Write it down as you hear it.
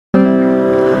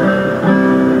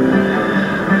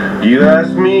You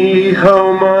asked me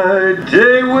how my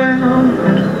day went.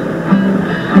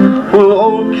 Well,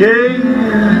 okay,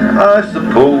 I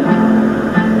suppose.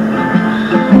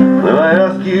 Then I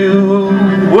ask you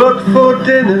what for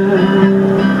dinner,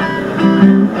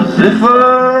 as if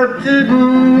I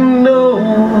didn't know.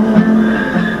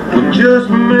 We're just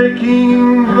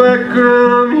making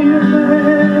background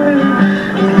music,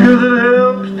 'cause it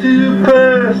helps to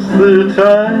pass the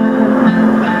time.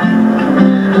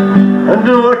 I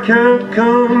know I can't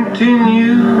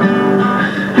continue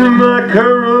in my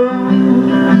current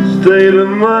state of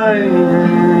mind.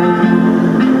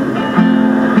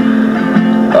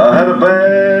 I had a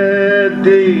bad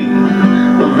day,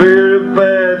 a very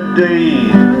bad day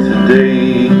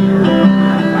today.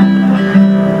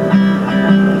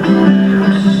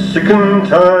 Sick and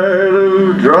tired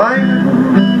of driving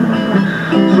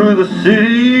through the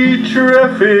city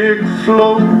traffic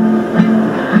flow.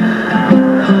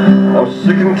 I'm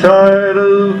sick and tired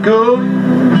of going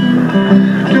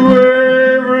to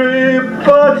where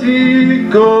everybody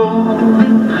goes.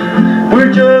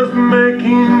 We're just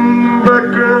making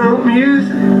background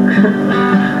music,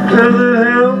 'cause it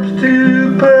helps to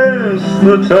pass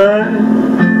the time.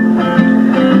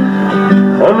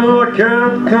 I know I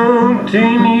can't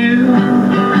continue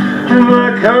in my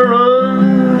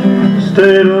current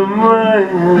state of mind.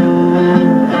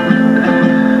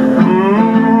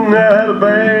 I had a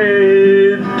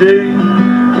bad day,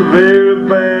 a very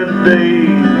bad day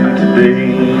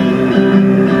today.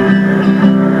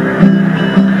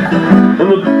 And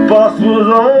the boss was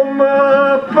on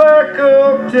my back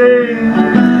all day,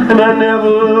 and I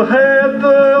never had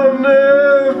the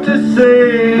nerve to say,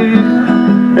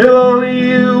 if only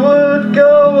you would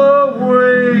go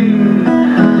away,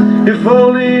 if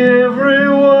only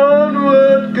everyone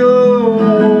would go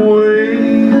away.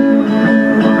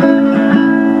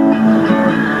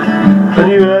 And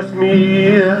you asked me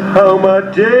how my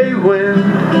day went.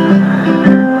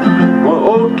 Well,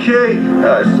 okay,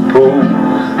 I suppose.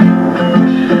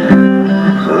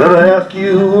 So then I ask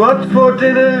you what's for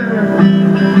dinner,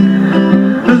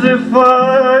 as if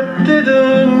I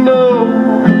didn't know.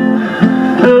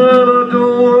 And I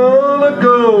don't wanna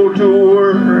go to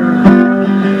work,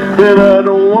 and I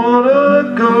don't wanna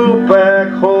go back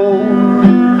home,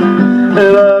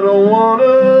 and I don't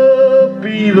wanna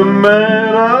be the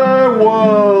man I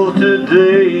was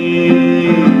today.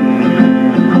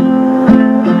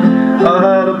 I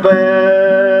had a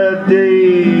bad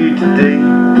day today.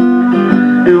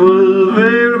 It was a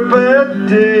very bad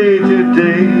day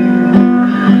today,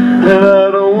 and I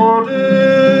don't want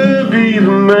to be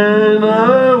the man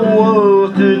I was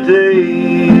today.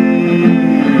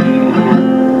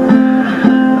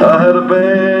 I had a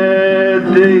bad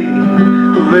day,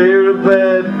 a very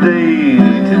bad day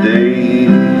today.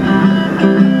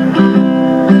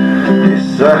 Yes,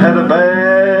 I had a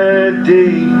bad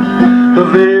day, a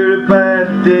very bad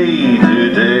day